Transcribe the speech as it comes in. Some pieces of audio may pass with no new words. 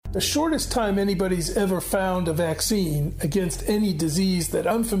The shortest time anybody's ever found a vaccine against any disease that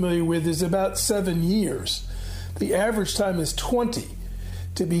I'm familiar with is about 7 years. The average time is 20.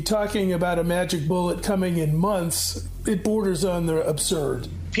 To be talking about a magic bullet coming in months, it borders on the absurd.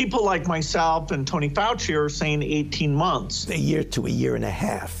 People like myself and Tony Fauci are saying 18 months. A year to a year and a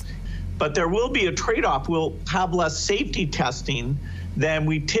half. But there will be a trade-off. We'll have less safety testing than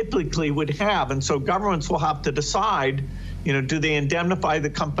we typically would have. And so governments will have to decide, do they indemnify the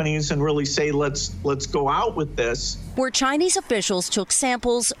companies and really say, let's go out with this? Where Chinese officials took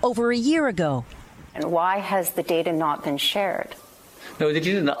samples over a year ago. And why has the data not been shared? No, they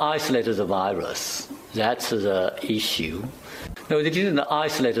didn't isolate the virus. That's the issue. No, they didn't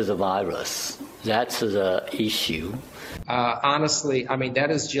isolate the virus. That's the issue. Honestly,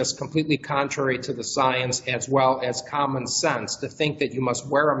 that is just completely contrary to the science as well as common sense to think that you must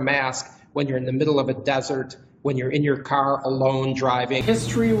wear a mask when you're in the middle of a desert, when you're in your car alone driving.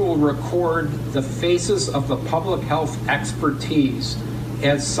 History will record the faces of the public health expertise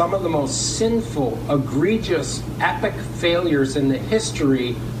as some of the most sinful, egregious, epic failures in the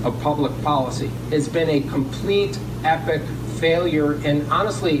history of public policy. It's been a complete epic failure, and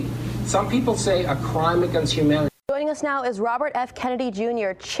honestly, some people say a crime against humanity. Joining us now is Robert F. Kennedy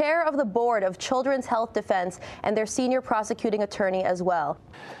Jr., chair of the board of Children's Health Defense and their senior prosecuting attorney as well.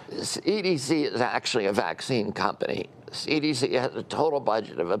 CDC is actually a vaccine company. CDC has a total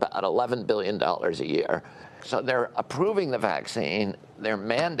budget of about $11 billion a year. So they're approving the vaccine, they're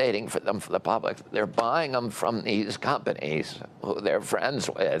mandating for them for the public, they're buying them from these companies who they're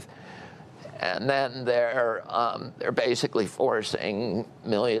friends with, and then they're basically forcing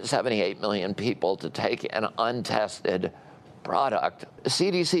 78 million people to take an untested product. The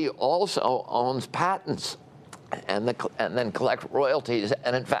CDC also owns patents and then collect royalties.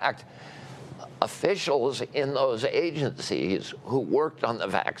 And in fact, officials in those agencies who worked on the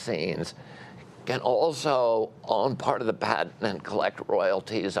vaccines can also own part of the patent and collect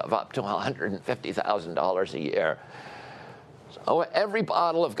royalties of up to $150,000 a year. So every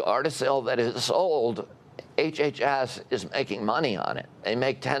bottle of Gardasil that is sold, HHS is making money on it. They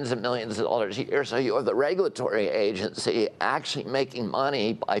make tens of millions of dollars a year. So you have the regulatory agency actually making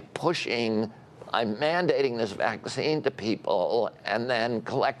money by mandating this vaccine to people and then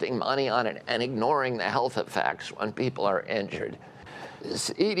collecting money on it and ignoring the health effects when people are injured.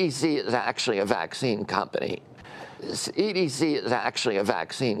 CDC is actually a vaccine company. CDC is actually a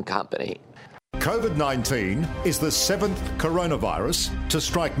vaccine company. COVID-19 is the 7th coronavirus to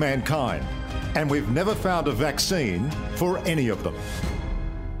strike mankind, and we've never found a vaccine for any of them.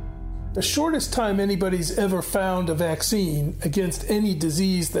 The shortest time anybody's ever found a vaccine against any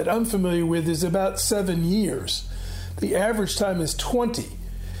disease that I'm familiar with is about 7 years. The average time is 20.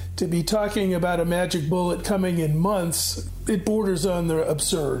 To be talking about a magic bullet coming in months, it borders on the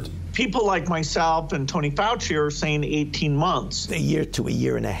absurd. People like myself and Tony Fauci are saying 18 months. A year to a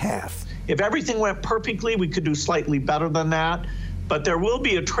year and a half. If everything went perfectly, we could do slightly better than that. But there will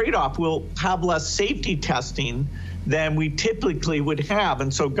be a trade-off. We'll have less safety testing than we typically would have.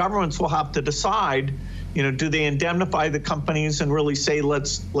 And so governments will have to decide, do they indemnify the companies and really say,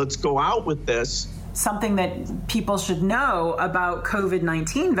 let's go out with this? Something that people should know about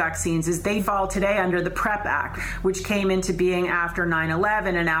COVID-19 vaccines is they fall today under the PrEP Act, which came into being after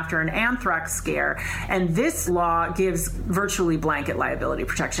 9/11 and after an anthrax scare. And this law gives virtually blanket liability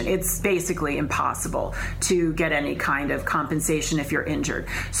protection. It's basically impossible to get any kind of compensation if you're injured.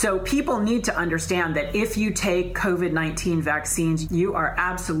 So people need to understand that if you take COVID-19 vaccines, you are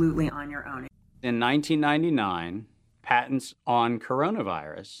absolutely on your own. In 1999, patents on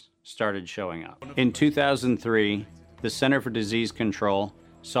coronavirus started showing up. In 2003, the Center for Disease Control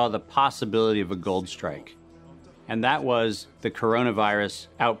saw the possibility of a gold strike, and that was the coronavirus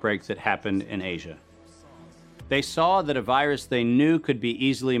outbreak that happened in Asia. They saw that a virus they knew could be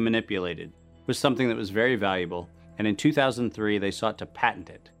easily manipulated was something that was very valuable, and in 2003, they sought to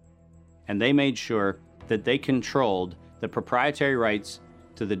patent it. And they made sure that they controlled the proprietary rights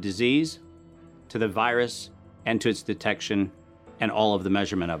to the disease, to the virus, and to its detection and all of the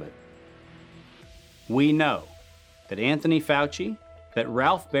measurement of it. We know that Anthony Fauci, that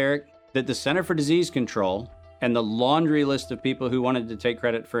Ralph Baric, that the Center for Disease Control, and the laundry list of people who wanted to take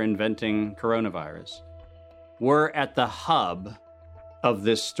credit for inventing coronavirus were at the hub of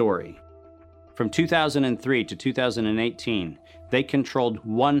this story. From 2003 to 2018, they controlled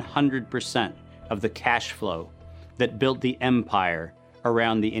 100% of the cash flow that built the empire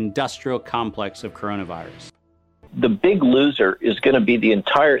around the industrial complex of coronavirus. The big loser is going to be the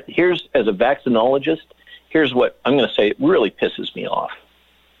entire, as a vaccinologist, here's what I'm going to say really pisses me off,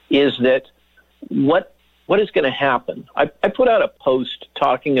 is that what what is going to happen? I put out a post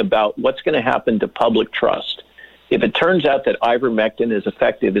talking about what's going to happen to public trust if it turns out that ivermectin is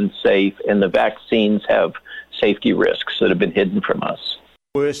effective and safe and the vaccines have safety risks that have been hidden from us.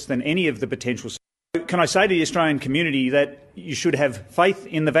 Worse than any of the potential. Can I say to the Australian community that you should have faith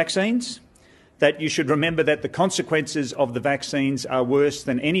in the vaccines, that you should remember that the consequences of the vaccines are worse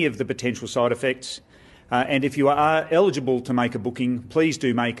than any of the potential side effects. And if you are eligible to make a booking, please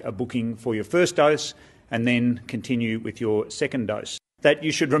do make a booking for your first dose and then continue with your second dose. That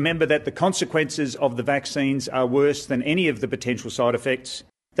you should remember that the consequences of the vaccines are worse than any of the potential side effects.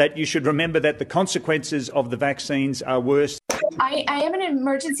 That you should remember that the consequences of the vaccines are worse. I am an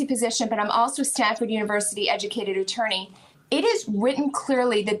emergency physician, but I'm also a Stanford University educated attorney. It is written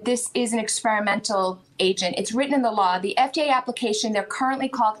clearly that this is an experimental agent. It's written in the law. The FDA application, they're currently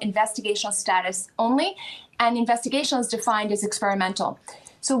called investigational status only, and investigational is defined as experimental.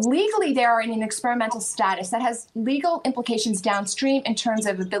 So legally, they are in an experimental status that has legal implications downstream in terms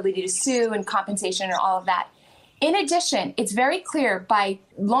of ability to sue and compensation and all of that. In addition, it's very clear by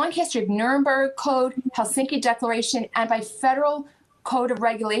long history of Nuremberg Code, Helsinki Declaration, and by federal code of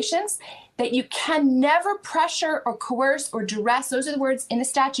regulations that you can never pressure or coerce or duress, those are the words in the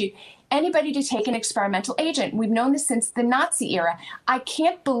statute, anybody to take an experimental agent. We've known this since the Nazi era. I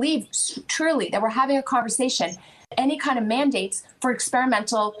can't believe truly that we're having a conversation, any kind of mandates for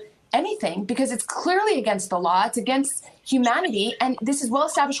experimental anything, because it's clearly against the law, it's against humanity, and this is well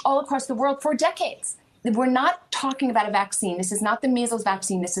established all across the world for decades. We're not talking about a vaccine. This is not the measles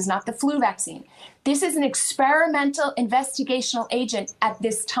vaccine. This is not the flu vaccine. This is an experimental investigational agent at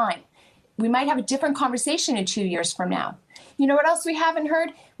this time. We might have a different conversation in 2 years from now. You know what else we haven't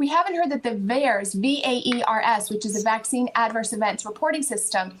heard? We haven't heard that the VAERS, V-A-E-R-S, which is a vaccine adverse events reporting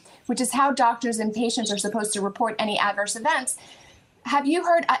system, which is how doctors and patients are supposed to report any adverse events. Have you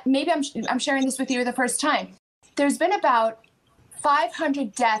heard, maybe I'm sharing this with you the first time. There's been about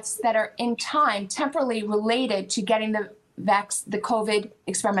 500 deaths that are in time temporarily related to getting the COVID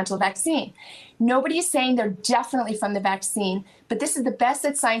experimental vaccine. Nobody is saying they're definitely from the vaccine, but this is the best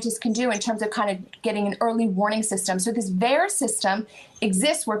that scientists can do in terms of kind of getting an early warning system. So this VAERS system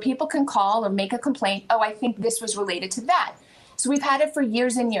exists where people can call or make a complaint, oh, I think this was related to that. So we've had it for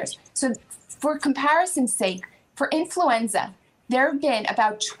years and years. So for comparison's sake, for influenza, there have been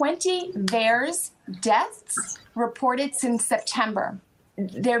about 20 VAERS deaths reported since September.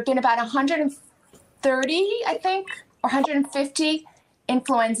 There have been about 130, I think, or 150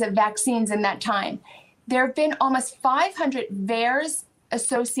 influenza vaccines in that time. There have been almost 500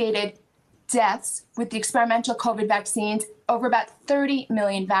 VAERS-associated deaths with the experimental COVID vaccines, over about 30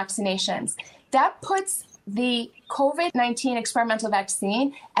 million vaccinations. That puts the COVID-19 experimental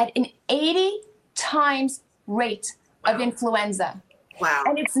vaccine at an 80 times rate of influenza. Wow.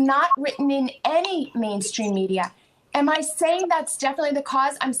 And it's not written in any mainstream media. Am I saying that's definitely the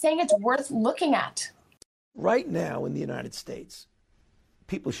cause? I'm saying it's worth looking at. Right now in the United States,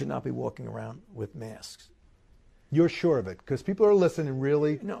 people should not be walking around with masks. You're sure of it? Because people are listening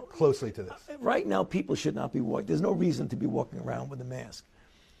really closely to this. Right now, people should not be walking. There's no reason to be walking around with a mask.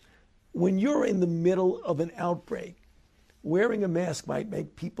 When you're in the middle of an outbreak, wearing a mask might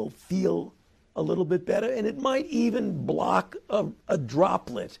make people feel a little bit better, and it might even block a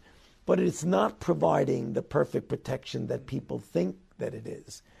droplet, but it's not providing the perfect protection that people think that it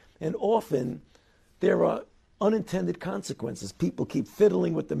is. And often there are unintended consequences. People keep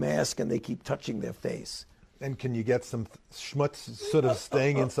fiddling with the mask and they keep touching their face. And can you get some schmutz sort of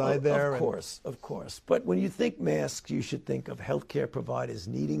staying inside there? Of course. But when you think masks, you should think of healthcare providers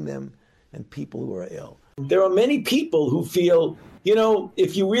needing them and people who are ill. There are many people who feel, you know,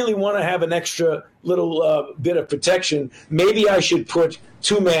 if you really want to have an extra little bit of protection, maybe I should put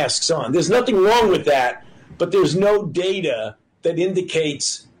 2 masks on. There's nothing wrong with that, but there's no data that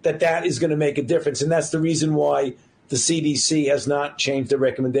indicates that that is going to make a difference. And that's the reason why the CDC has not changed the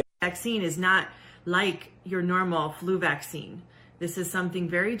recommendation. Vaccine is not like your normal flu vaccine. This is something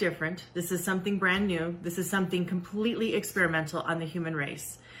very different. This is something brand new. This is something completely experimental on the human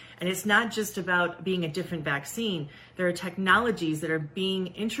race. And it's not just about being a different vaccine. There are technologies that are being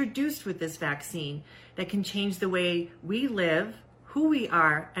introduced with this vaccine that can change the way we live, who we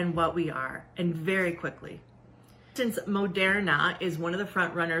are, and what we are, and very quickly. Since Moderna is one of the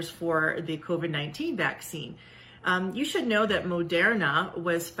front runners for the COVID-19 vaccine, you should know that Moderna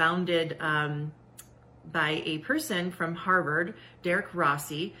was founded by a person from Harvard, Derek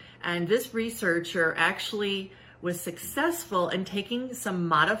Rossi, and this researcher actually was successful in taking some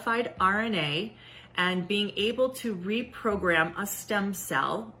modified RNA and being able to reprogram a stem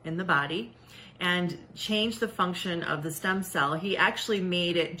cell in the body and changed the function of the stem cell. He actually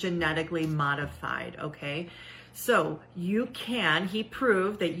made it genetically modified, okay? So he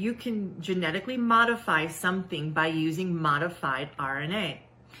proved that you can genetically modify something by using modified RNA.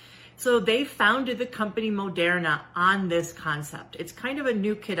 So they founded the company Moderna on this concept. It's kind of a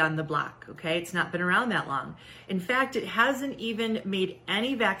new kid on the block, okay? It's not been around that long. In fact, it hasn't even made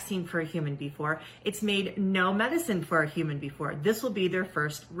any vaccine for a human before. It's made no medicine for a human before. This will be their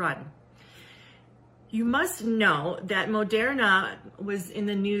first run. You must know that Moderna was in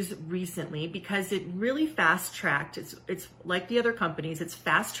the news recently because it really fast-tracked. It's like the other companies, it's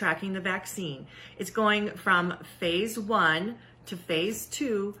fast-tracking the vaccine. It's going from phase 1 to phase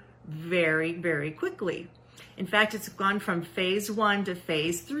 2 very, very quickly. In fact, it's gone from phase 1 to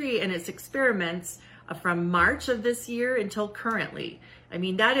phase 3 in its experiments from March of this year until currently. I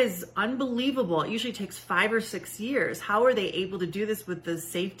mean, that is unbelievable. It usually takes 5 or 6 years. How are they able to do this with the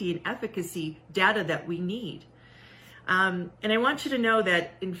safety and efficacy data that we need? And I want you to know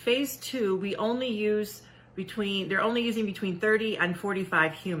that in phase 2, they're only using between 30 and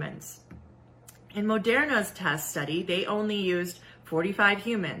 45 humans. In Moderna's test study, they only used 45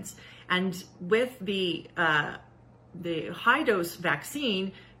 humans. And with the high-dose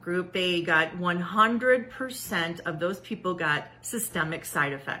vaccine group, they got 100% of those people got systemic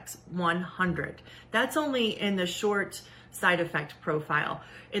side effects, 100. That's only in the short side effect profile.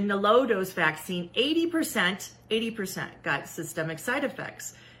 In the low-dose vaccine, 80% got systemic side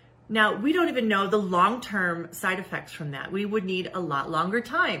effects. Now, we don't even know the long-term side effects from that. We would need a lot longer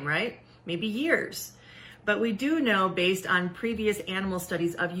time, right? Maybe years. But we do know, based on previous animal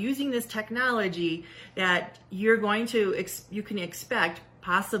studies of using this technology, that you can expect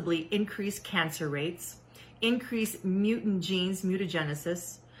possibly increased cancer rates, increased mutant genes,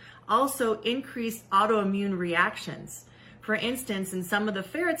 mutagenesis, also increased autoimmune reactions. For instance, in some of the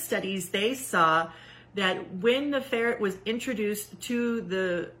ferret studies, they saw that when the ferret was introduced to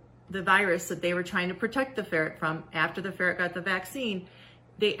the virus that they were trying to protect the ferret from after the ferret got the vaccine,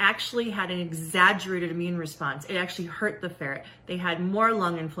 they actually had an exaggerated immune response. It actually hurt the ferret. They had more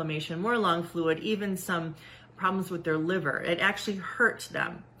lung inflammation, more lung fluid, even some problems with their liver. It actually hurt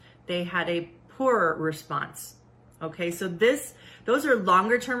them. They had a poorer response. Okay, so those are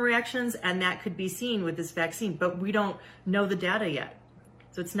longer term reactions, and that could be seen with this vaccine, but we don't know the data yet.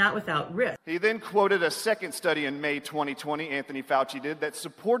 So it's not without risk. He then quoted a second study in May 2020, Anthony Fauci did, that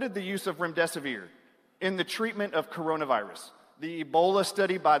supported the use of remdesivir in the treatment of coronavirus. The Ebola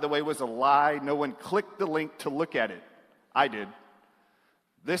study, by the way, was a lie. No one clicked the link to look at it. I did.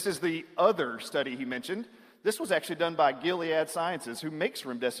 This is the other study he mentioned. This was actually done by Gilead Sciences, who makes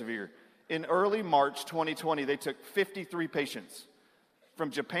remdesivir. In early March 2020, they took 53 patients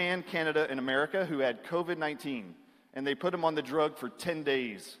from Japan, Canada, and America who had COVID-19, and they put them on the drug for 10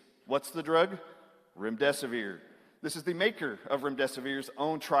 days. What's the drug? Remdesivir. This is the maker of remdesivir's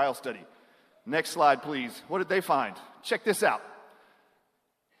own trial study. Next slide, please. What did they find? Check this out.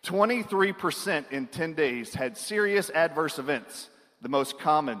 23% in 10 days had serious adverse events. The most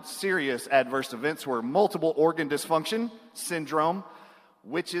common serious adverse events were multiple organ dysfunction syndrome,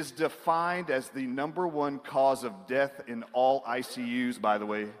 which is defined as the #1 cause of death in all ICUs, by the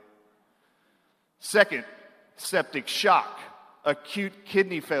way. Second, septic shock, acute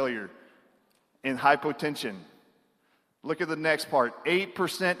kidney failure, and hypotension. Look at the next part.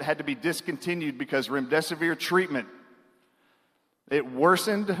 8% had to be discontinued because remdesivir treatment, it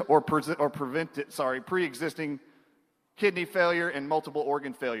worsened or prevented, pre-existing kidney failure and multiple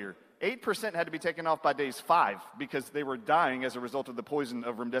organ failure. 8% had to be taken off by days 5 because they were dying as a result of the poison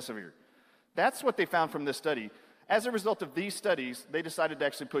of remdesivir. That's what they found from this study. As a result of these studies, they decided to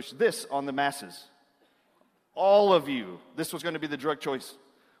actually push this on the masses. All of you, this was going to be the drug choice.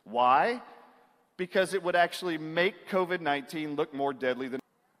 Why? Because it would actually make COVID-19 look more deadly than.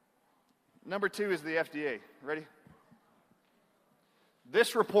 Number 2 is the FDA. Ready?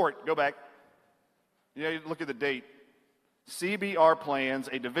 This report, go back. You look at the date. CBR plans,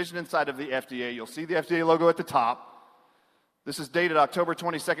 a division inside of the FDA. You'll see the FDA logo at the top. This is dated October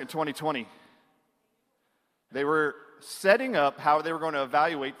 22nd, 2020. They were setting up how they were going to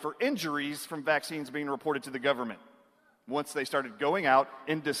evaluate for injuries from vaccines being reported to the government. Once they started going out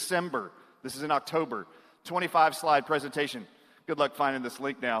in December. This is in October. 25-slide presentation. Good luck finding this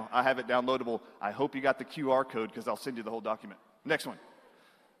link now. I have it downloadable. I hope you got the QR code because I'll send you the whole document. Next one.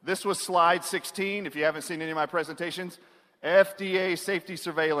 This was slide 16. If you haven't seen any of my presentations, FDA safety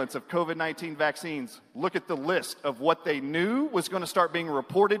surveillance of COVID-19 vaccines. Look at the list of what they knew was going to start being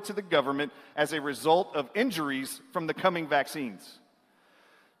reported to the government as a result of injuries from the coming vaccines.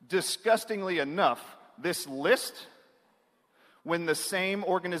 Disgustingly enough, this list when the same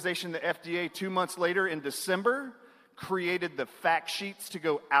organization, the FDA, 2 months later in December, created the fact sheets to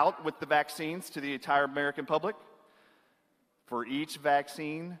go out with the vaccines to the entire American public? For each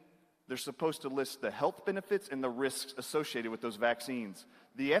vaccine, they're supposed to list the health benefits and the risks associated with those vaccines.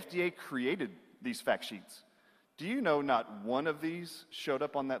 The FDA created these fact sheets. Do you know not one of these showed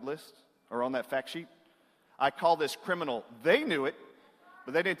up on that list or on that fact sheet? I call this criminal. They knew it,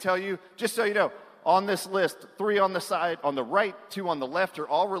 but they didn't tell you. Just so you know, on this list, 3 on the side, on the right, 2 on the left are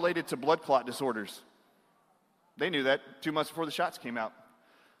all related to blood clot disorders. They knew that 2 months before the shots came out.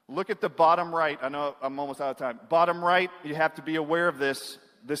 Look at the bottom right. I know I'm almost out of time. Bottom right, you have to be aware of this.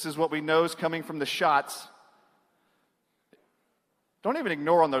 This is what we know is coming from the shots. Don't even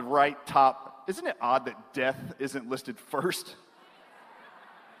ignore on the right top. Isn't it odd that death isn't listed first?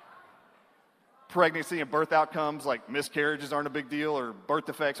 Pregnancy and birth outcomes like miscarriages aren't a big deal or birth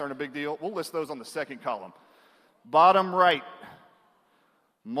defects aren't a big deal. We'll list those on the second column. Bottom right,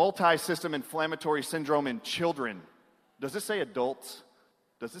 multi-system inflammatory syndrome in children. Does it say adults?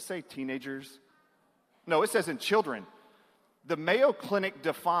 Does it say teenagers? No, it says in children. The Mayo Clinic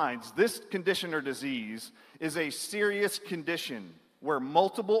defines this condition or disease is a serious condition where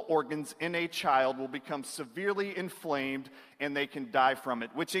multiple organs in a child will become severely inflamed and they can die from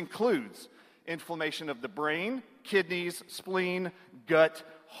it, which includes inflammation of the brain, kidneys, spleen, gut,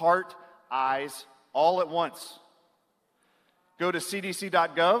 heart, eyes, all at once. Go to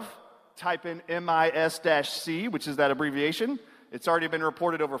cdc.gov, type in MIS-C, which is that abbreviation. It's already been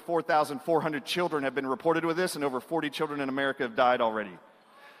reported over 4,400 children have been reported with this, and over 40 children in America have died already.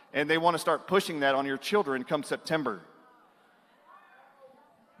 And they want to start pushing that on your children come September.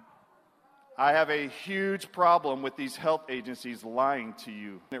 I have a huge problem with these health agencies lying to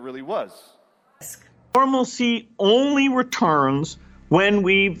you. It really was. Normalcy only returns when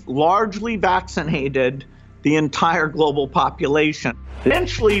we've largely vaccinated the entire global population.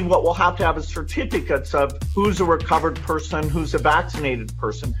 Eventually, what we'll have to have is certificates of who's a recovered person, who's a vaccinated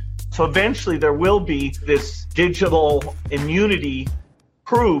person. So eventually there will be this digital immunity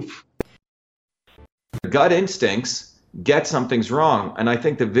proof. Gut instincts get something's wrong. And I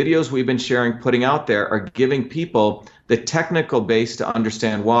think the videos we've been sharing, putting out there, are giving people the technical base to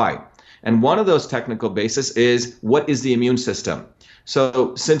understand why. And one of those technical bases is, what is the immune system?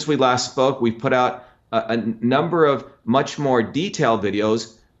 So since we last spoke, we've put out a number of much more detailed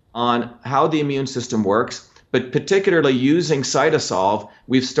videos on how the immune system works, but particularly using CytoSolve,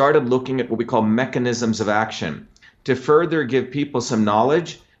 we've started looking at what we call mechanisms of action to further give people some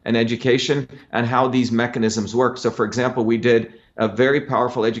knowledge and education on how these mechanisms work. So for example, we did a very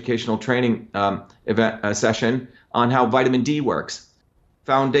powerful educational training session on how vitamin D works.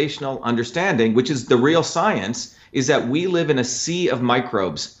 Foundational understanding, which is the real science, is that we live in a sea of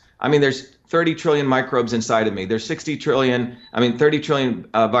microbes. I mean, there's 30 trillion microbes inside of me. There's 30 trillion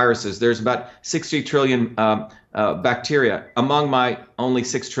viruses. There's about 60 trillion bacteria among my only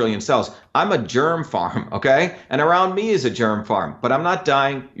 6 trillion cells. I'm a germ farm, okay? And around me is a germ farm, but I'm not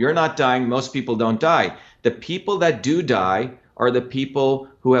dying. You're not dying. Most people don't die. The people that do die are the people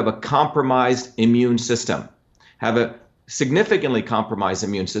who have a compromised immune system, have a significantly compromised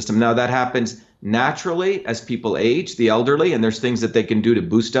immune system. Now that happens naturally as people age, the elderly, and there's things that they can do to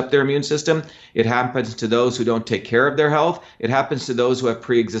boost up their immune system. It happens to those who don't take care of their health. It happens to those who have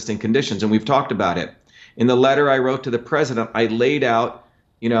pre-existing conditions, and we've talked about it. In the letter I wrote to the president, I laid out,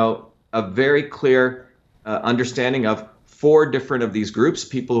 a very clear understanding of 4 different of these groups: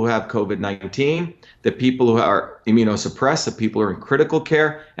 people who have COVID-19, the people who are immunosuppressed, the people who are in critical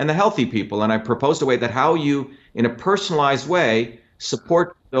care, and the healthy people. And I proposed a way that how you, in a personalized way,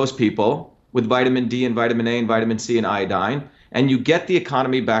 support those people with vitamin D and vitamin A and vitamin C and iodine, and you get the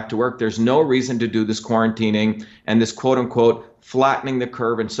economy back to work. There's no reason to do this quarantining and this quote unquote flattening the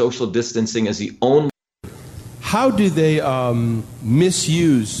curve and social distancing as the only. How do they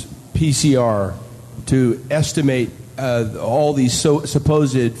misuse PCR to estimate all these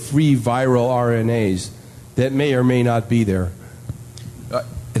supposed free viral RNAs that may or may not be there?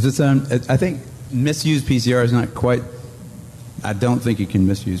 I think misuse PCR is not quite. I don't think you can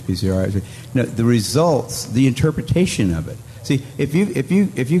misuse PCR. No, the results, the interpretation of it. See, if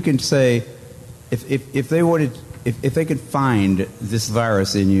you can say, if they could find this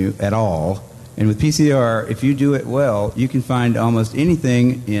virus in you at all, and with PCR, if you do it well, you can find almost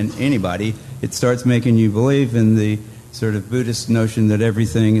anything in anybody. It starts making you believe in the sort of Buddhist notion that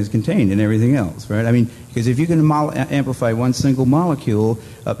everything is contained in everything else, right? I mean, because if you can amplify one single molecule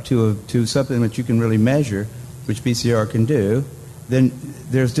up to something that you can really measure, which PCR can do, then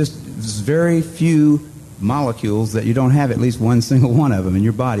there's just very few molecules that you don't have at least one single one of them in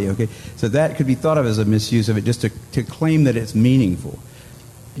your body, okay? So that could be thought of as a misuse of it, just to claim that it's meaningful.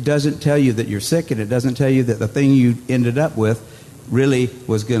 It doesn't tell you that you're sick, and it doesn't tell you that the thing you ended up with really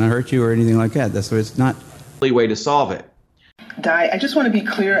was going to hurt you or anything like that. That's why it's not the way to solve it. I just want to be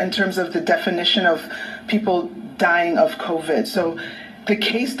clear in terms of the definition of people dying of COVID. So the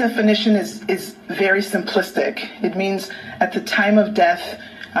case definition is very simplistic. It means at the time of death,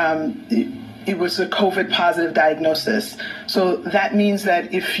 it was a COVID positive diagnosis. So that means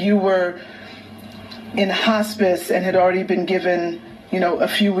that if you were in hospice and had already been given, a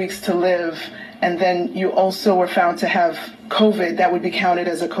few weeks to live, and then you also were found to have COVID, that would be counted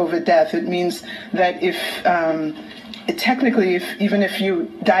as a COVID death. It means that even if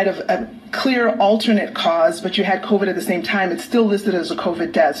you died of a clear alternate cause, but you had COVID at the same time, it's still listed as a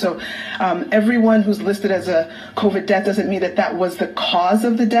COVID death. So everyone who's listed as a COVID death doesn't mean that was the cause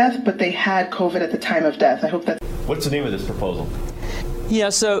of the death, but they had COVID at the time of death. I hope that. What's the name of this proposal? Yeah,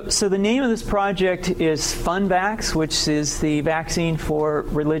 so the name of this project is FunVax, which is the vaccine for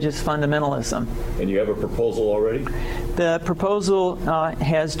religious fundamentalism. And you have a proposal already? The proposal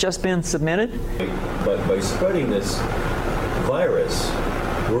has just been submitted. But by spreading this virus,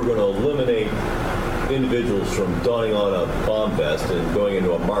 we're going to eliminate individuals from donning on a bomb vest and going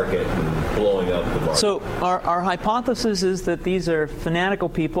into a market and blowing up the market. So our hypothesis is that these are fanatical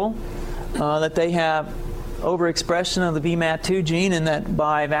people, that they have overexpression of the VMAT2 gene, and that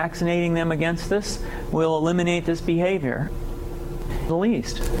by vaccinating them against this, we'll eliminate this behavior, the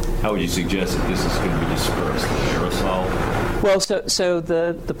least. How would you suggest that this is going to be dispersed? Aerosol? Well, so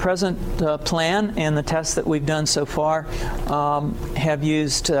the present plan and the tests that we've done so far have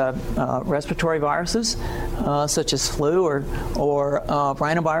used respiratory viruses, such as flu or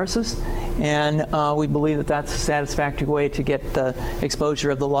rhinoviruses, and we believe that that's a satisfactory way to get the exposure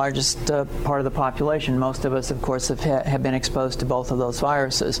of the largest part of the population. Most of us, of course, have been exposed to both of those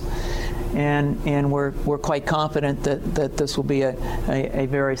viruses, and we're quite confident that this will be a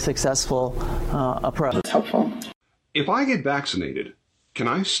very successful approach. It's helpful. If I get vaccinated, can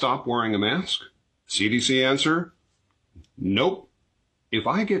I stop wearing a mask? CDC answer, nope. If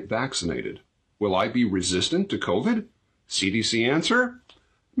I get vaccinated, will I be resistant to COVID? CDC answer,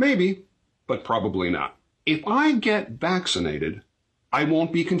 maybe, but probably not. If I get vaccinated, I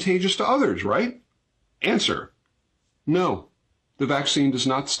won't be contagious to others, right? Answer, no. The vaccine does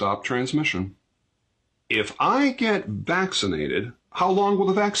not stop transmission. If I get vaccinated, how long will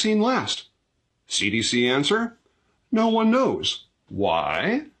the vaccine last? CDC answer, no one knows.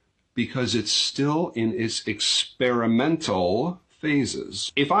 Why? Because it's still in its experimental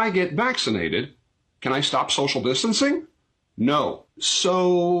phases. If I get vaccinated, can I stop social distancing? No.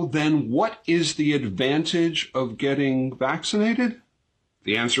 So then what is the advantage of getting vaccinated?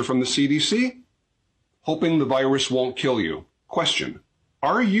 The answer from the CDC? Hoping the virus won't kill you. Question.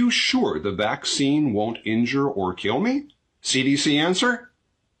 Are you sure the vaccine won't injure or kill me? CDC answer?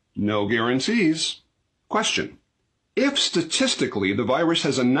 No guarantees. Question. If statistically the virus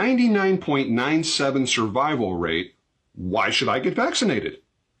has a 99.97 survival rate, why should I get vaccinated?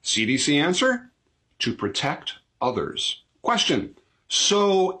 CDC answer, to protect others. Question,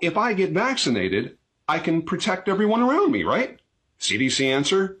 so if I get vaccinated, I can protect everyone around me, right? CDC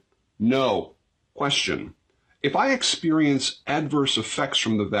answer, no. Question, if I experience adverse effects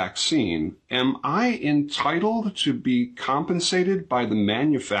from the vaccine, am I entitled to be compensated by the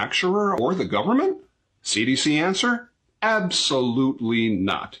manufacturer or the government? CDC answer, absolutely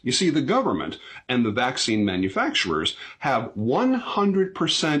not. You see, the government and the vaccine manufacturers have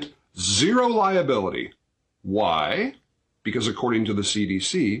 100% zero liability. Why? Because according to the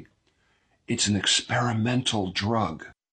CDC, it's an experimental drug.